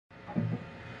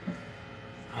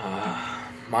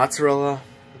Mozzarella,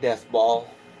 Deathball,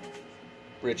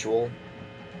 Ritual.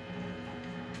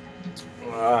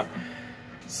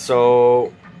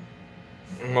 So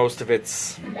most of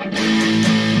it's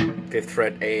 5th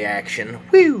fret A action.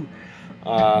 Woo!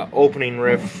 Opening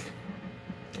riff,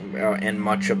 and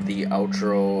much of the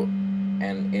outro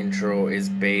and intro is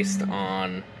based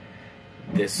on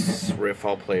this riff.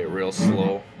 I'll play it real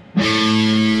slow.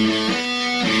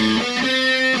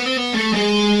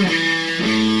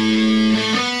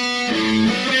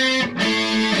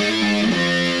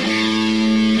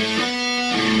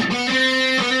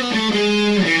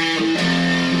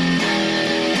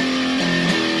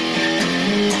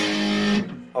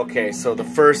 Okay, so the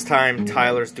first time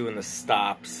Tyler's doing the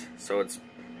stops, so it's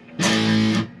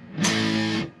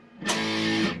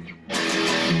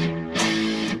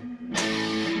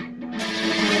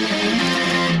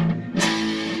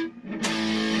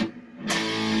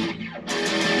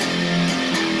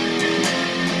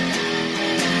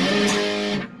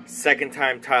second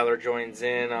time Tyler joins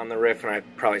in on the riff, and I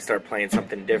probably start playing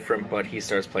something different, but he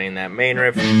starts playing that main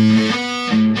riff.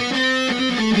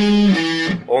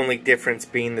 Only difference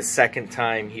being the second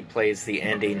time he plays the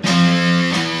ending,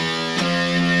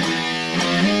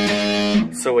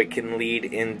 so it can lead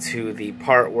into the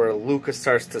part where Lucas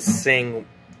starts to sing.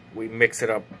 We mix it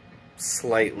up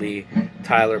slightly.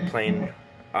 Tyler playing,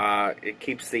 it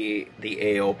keeps the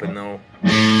A open though,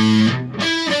 and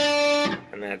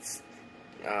that's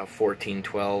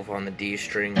 14-12 on the D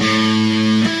string,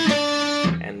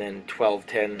 and then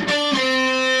 12-10.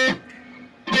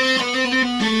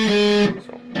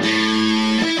 So.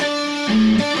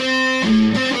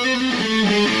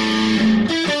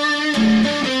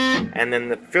 And then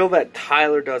the fill that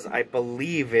Tyler does, I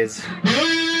believe, is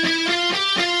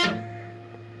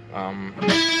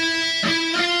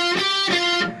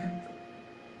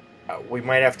we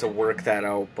might have to work that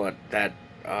out, but that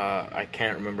I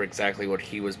can't remember exactly what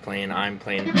he was playing. I'm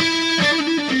playing,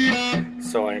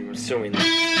 so I'm assuming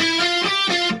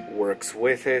works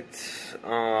with it.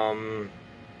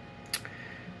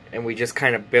 And we just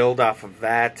kind of build off of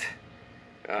that.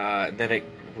 Then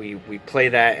we play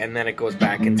that, and then it goes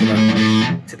back into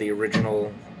the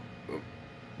original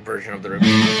version of the riff.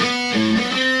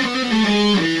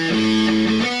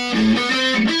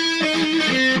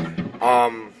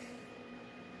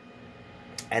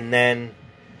 And then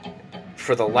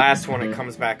for the last one, it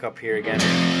comes back up here again.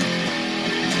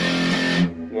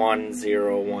 1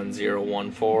 0 1 0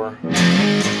 1 4,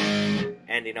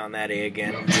 ending on that A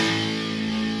again.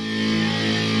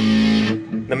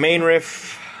 The main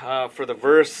riff for the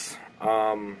verse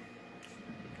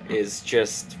is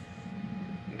just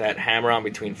that hammer on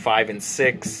between 5 and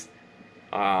 6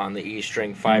 on the E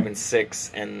string, 5 and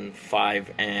 6, and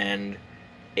 5 and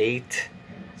 8.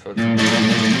 So it's,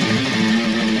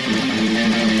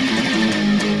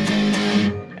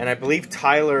 and I believe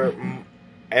Tyler,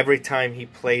 every time he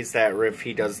plays that riff,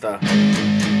 he does the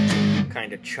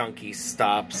kind of chunky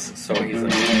stops. So he's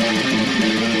like,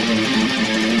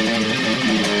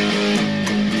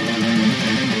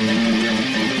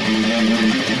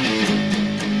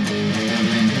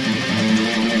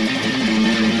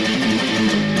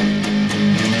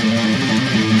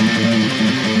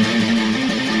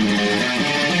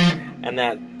 and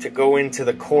that to go into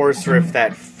the chorus riff,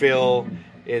 that fill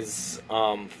is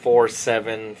 4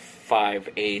 7 5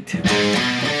 8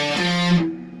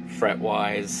 fret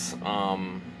wise.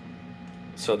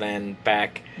 So then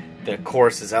back, the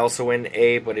chorus is also in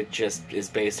A, but it just is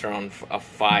based around a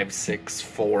 5 6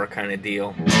 4 kind of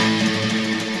deal.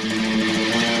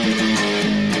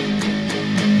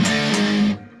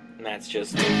 And that's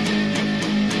just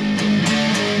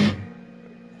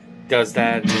does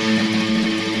that.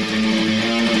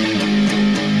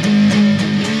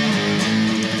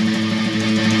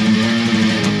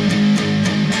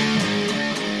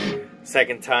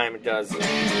 Second time it does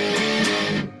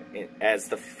it as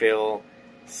the fill.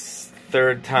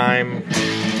 Third time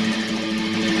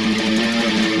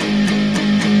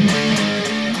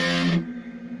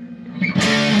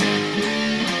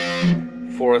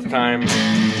fourth time,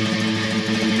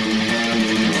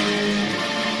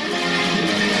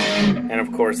 and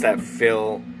of course that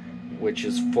fill, which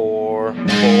is 4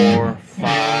 4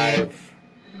 5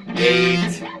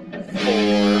 8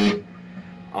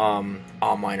 4.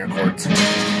 All minor chords.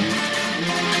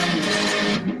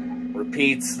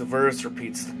 Repeats the verse,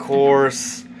 repeats the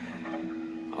chorus.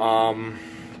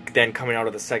 Then coming out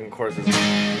of the second chorus is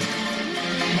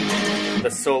the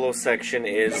solo section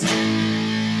is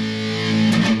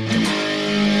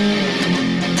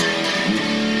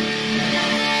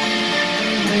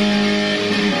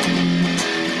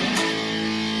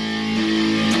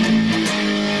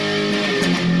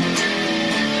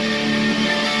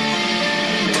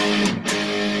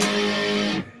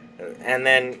and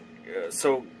then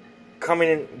so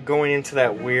going into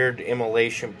that weird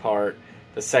immolation part,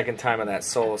 the second time of that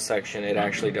solo section, it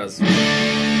actually does.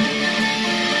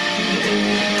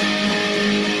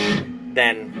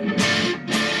 Then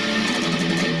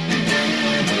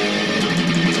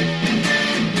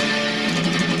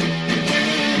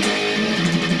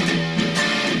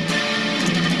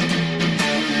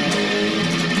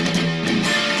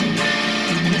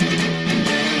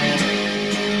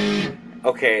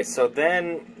okay, so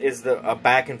then is a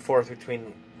back and forth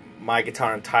between my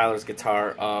guitar and Tyler's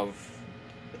guitar of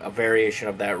a variation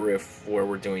of that riff where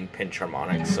we're doing pinch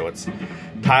harmonics. So it's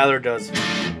Tyler does.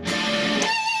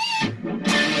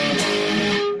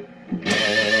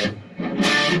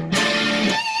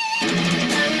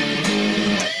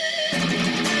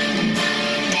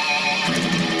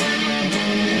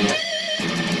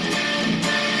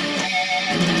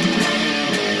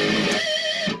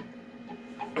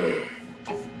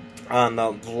 On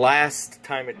the last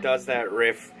time it does that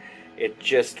riff, it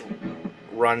just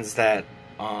runs that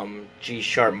G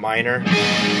sharp minor.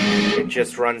 It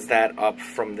just runs that up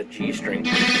from the G string.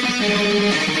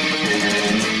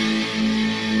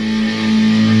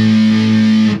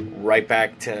 Right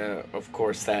back to, of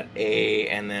course, that A,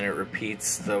 and then it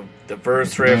repeats the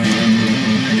verse riff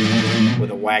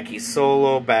with a wacky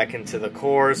solo back into the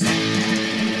chorus.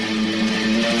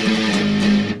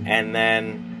 And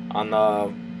then on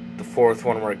the fourth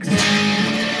one where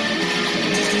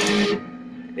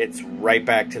it's right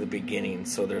back to the beginning,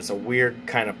 so there's a weird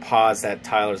kind of pause that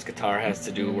Tyler's guitar has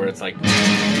to do where it's like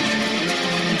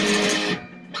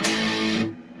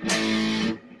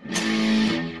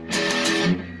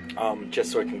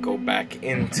just so it can go back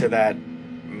into that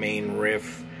main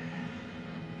riff.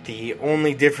 The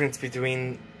only difference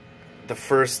between the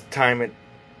first time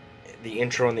the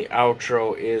intro and the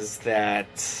outro is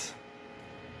that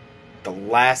the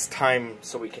last time,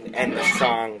 so we can end the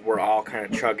song, we're all kind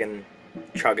of chugging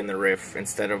the riff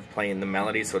instead of playing the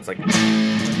melody, so it's like